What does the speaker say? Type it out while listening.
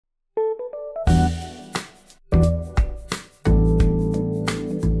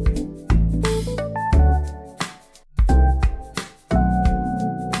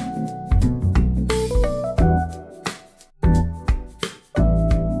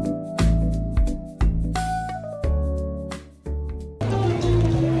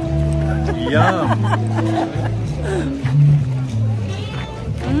Yum.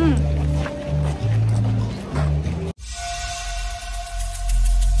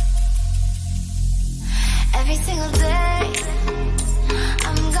 Every single day,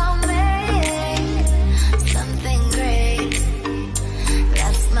 I'm gonna make something great.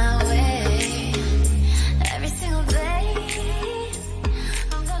 That's my way. Every single day,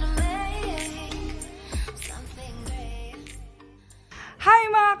 I'm gonna make something great. Hi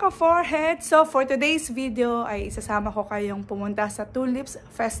mga ka-forehead! So for today's video ay isasama ko kayong pumunta sa Tulips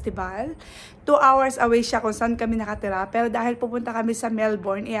Festival. 2 hours away siya kung saan kami nakatira. Pero dahil pupunta kami sa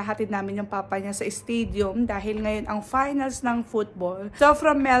Melbourne, ihahatid namin yung papa niya sa stadium dahil ngayon ang finals ng football. So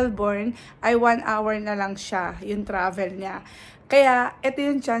from Melbourne ay 1 hour na lang siya yung travel niya. Kaya ito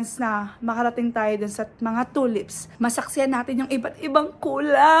yung chance na makarating tayo dun sa mga tulips. Masaksiyan natin yung iba't ibang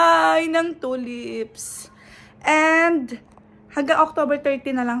kulay ng tulips. And hanggang October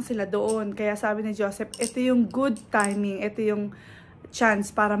 30 na lang sila doon. Kaya sabi ni Joseph, ito yung good timing. Ito yung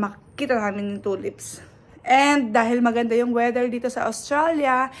chance para makita namin yung tulips. And dahil maganda yung weather dito sa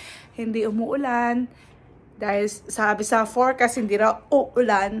Australia, hindi umuulan. Dahil sabi sa forecast, hindi raw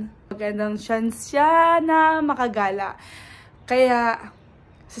uulan. Magandang chance siya na makagala. Kaya,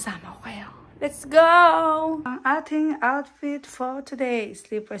 sasama ko kayo. Let's go! Ang ating outfit for today.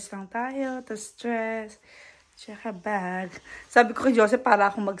 Slippers lang tayo, tas dress. Tsaka bag. Sabi ko kay Joseph, para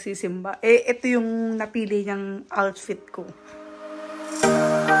akong magsisimba. Eh, ito yung napili niyang outfit ko.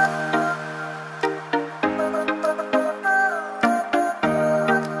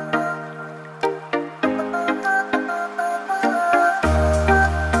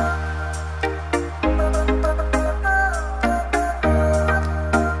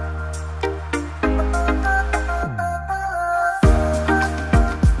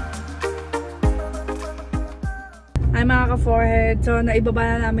 Ay mga ka-forehead, so naibaba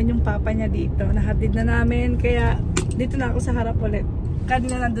na namin yung papa niya dito. Nahatid na namin, kaya dito na ako sa harap ulit.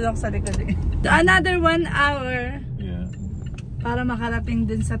 Kanina nandun ako sa likod eh. So, another 1 hour para makarating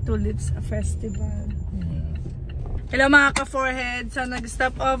din sa Tulips Festival. Hello mga ka-forehead, so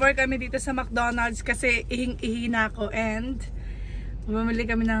nag-stop over kami dito sa McDonald's kasi ihing-ihi na ako and bumili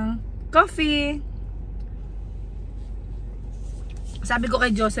kami ng coffee. Sabi ko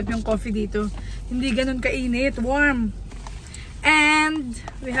kay Joseph, yung coffee dito hindi ganun kainit, warm. And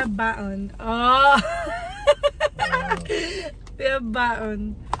we have baon. Oh. We have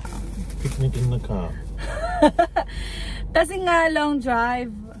baon. Picnic in the car. Kasi nga long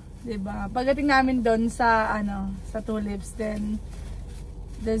drive, 'di ba? Pagdating namin doon sa sa Tulips, then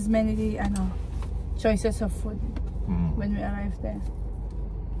there's many choices of food when we arrive there.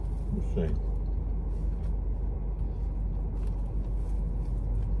 We'll see.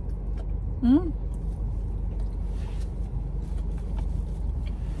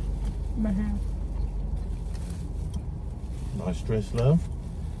 Nice dress, love.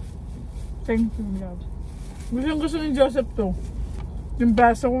 Thank you, love. Gusto ni Joseph to. Yung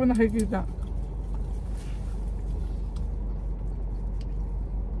braso ko nakikita.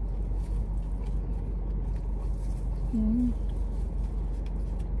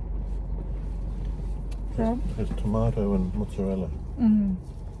 So? There's tomato and mozzarella.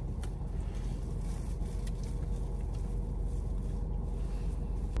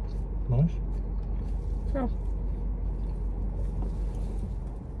 Nice. So.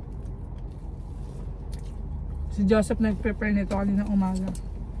 Si Joseph nag-prepare nito kanina umaga.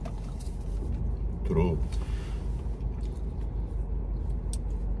 True.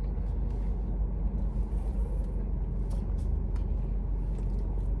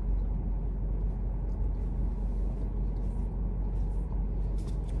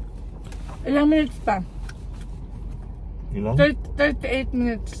 Ilang minutes pa? Ilang? 38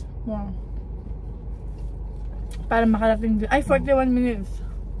 minutes. Wow. Para makarating din. Ay, 41 minutes.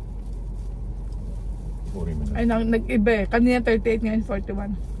 40 minutes. Ay, nag-iba eh. Kanina 38, ngayon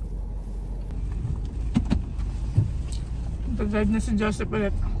 41. Pag-drive na si Joseph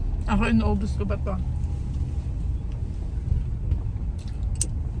ulit. Ako, inuubos ko ba ito?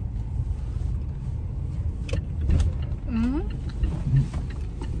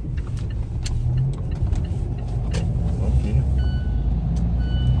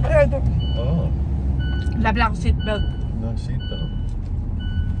 Oh. Labla ako seatbelt. No seatbelt.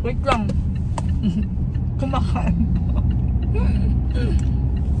 Wait lang. Kumakain.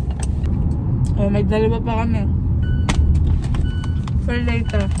 Oh, may dalawa pa kami. For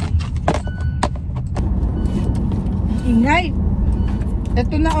later. Ingay.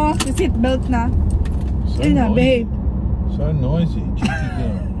 Ito na oh, si seatbelt na. So Ayun na, babe. So noisy, cheeky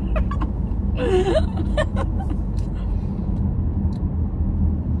girl.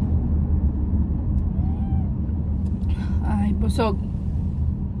 Busog.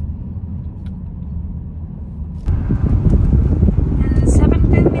 And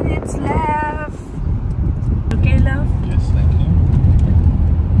 17 minutes left. Okay, love? Yes, thank you.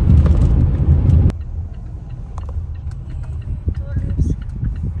 Tulips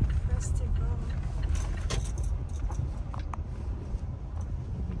Festival.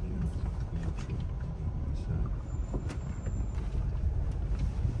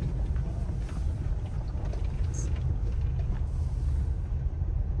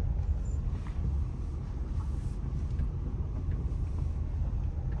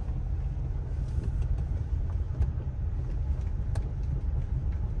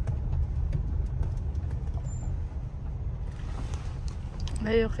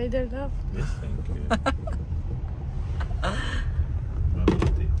 Are you okay there, love? Yes, thank you.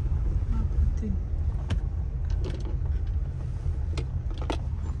 Mabuti.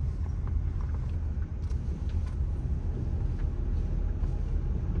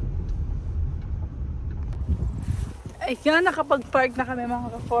 Ayan, nakapag-park na kami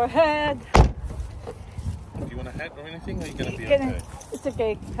mga ka-forehead. Do you want a hat or anything? Or are you gonna be okay? It's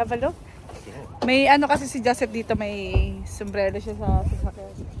okay. Have a look. Sure. May ano kasi si Joseph dito, may sombrero siya sa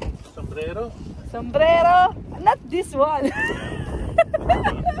sasakyan. Sombrero? Sombrero! Not this one!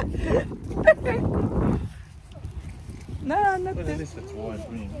 No, not What is this. this? That's white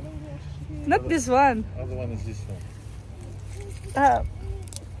green. Not this one. Other one is this one.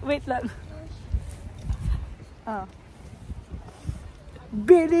 Wait lang.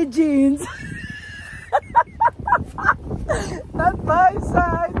 Billie Jeans! Not my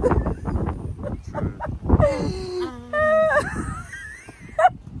side!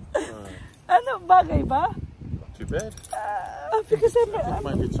 Ano, bagay ba? Not too bad. Because I think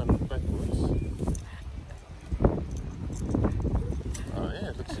maybe it's on backwards. Oh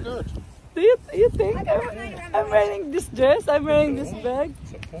yeah, it looks good. do you think I'm wearing this dress? I'm wearing this bag?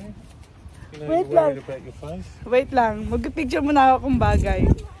 It's okay. You know, Wait you're worried lang. about your face? Wait lang, mag-picture muna ako kung bagay.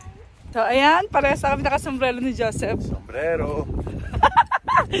 So ayan, parehas na kami nakasombrero ni Joseph. Sombrero.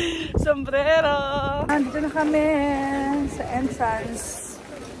 Sombrero! Nandito na kami sa entrance.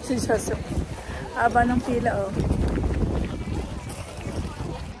 Si Joseph. Haba ng pila, oh.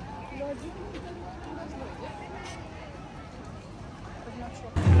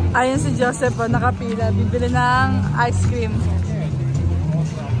 Ayun si Joseph, oh, nakapila. Bibili ng ice cream.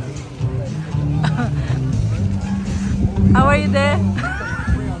 How are you there?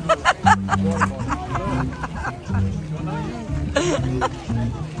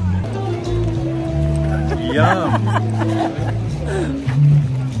 Yum.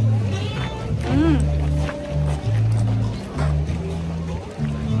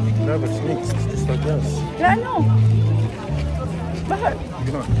 No, but it's mixed, just like this. Ano? Bakit?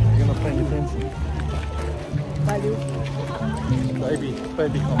 You're not paying attention. Baliw.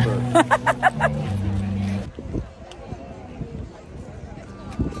 Baby combo.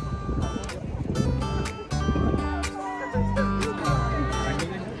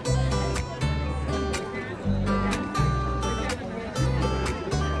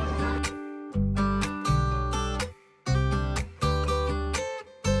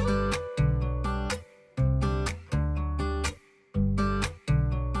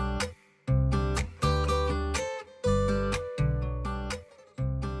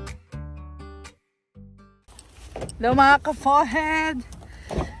 Hello mga ka-forehead.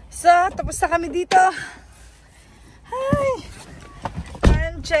 So, tapos na kami dito. Hi!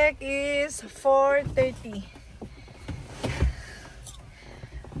 Time check is 4:30.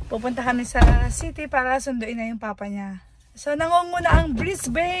 Pupunta kami sa city para sunduin na yung papa niya. So, nangunguna ang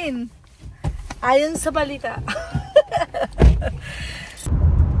Brisbane. Ayon sa balita.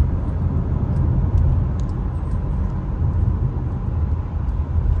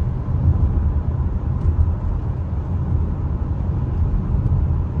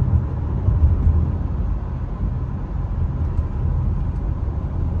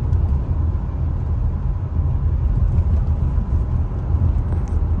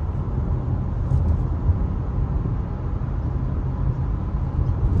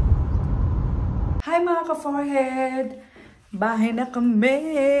 Hi mga ka-forehead! Bahay na kami!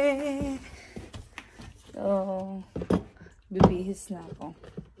 So, bibihis na ako.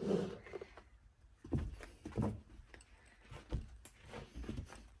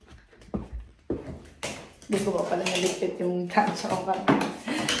 Hindi ko pa pala naligpit yung plancha ko kami.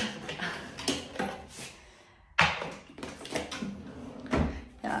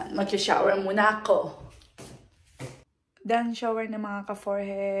 Yan, mag-shower muna ako. done shower ng mga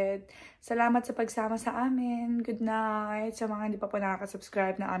ka-forehead. Salamat sa pagsama sa amin. Good night. Sa mga hindi pa po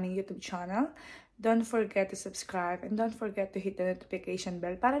nakaka-subscribe ng aming YouTube channel, don't forget to subscribe and don't forget to hit the notification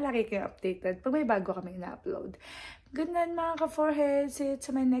bell para lagi kayong updated pag may bago kami na-upload. Good night mga ka-forehead. See you to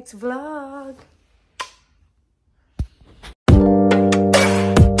my next vlog.